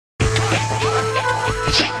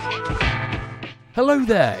Hello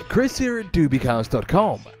there, Chris here at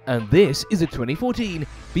Dubicars.com, and this is a 2014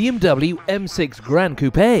 BMW M6 Gran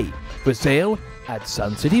Coupe for sale at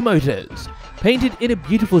Sun City Motors. Painted in a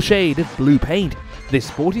beautiful shade of blue paint, this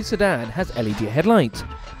sporty sedan has LED headlights,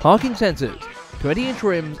 parking sensors, 20-inch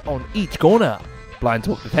rims on each corner, blind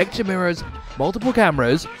spot detection mirrors, multiple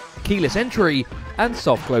cameras, keyless entry, and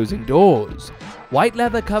soft closing doors. White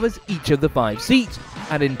leather covers each of the 5 seats,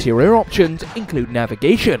 and interior options include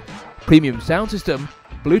navigation, premium sound system,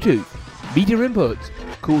 Bluetooth, media inputs,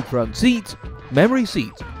 cooled front seats, memory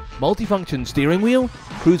seats, multifunction steering wheel,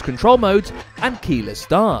 cruise control modes, and keyless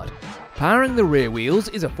start. Powering the rear wheels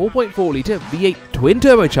is a 4.4-litre V8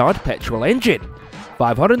 twin-turbocharged petrol engine.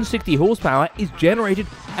 560 horsepower is generated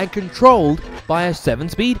and controlled by a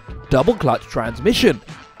 7-speed double-clutch transmission,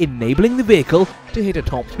 enabling the vehicle to hit a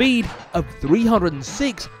top speed of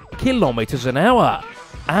 306 kilometers an hour,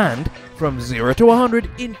 and from 0 to 100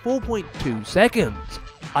 in 4.2 seconds.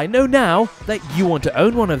 I know now that you want to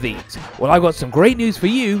own one of these. Well, I've got some great news for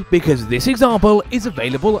you because this example is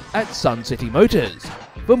available at Sun City Motors.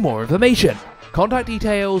 For more information, contact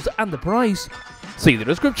details and the price, see the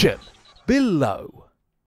description below.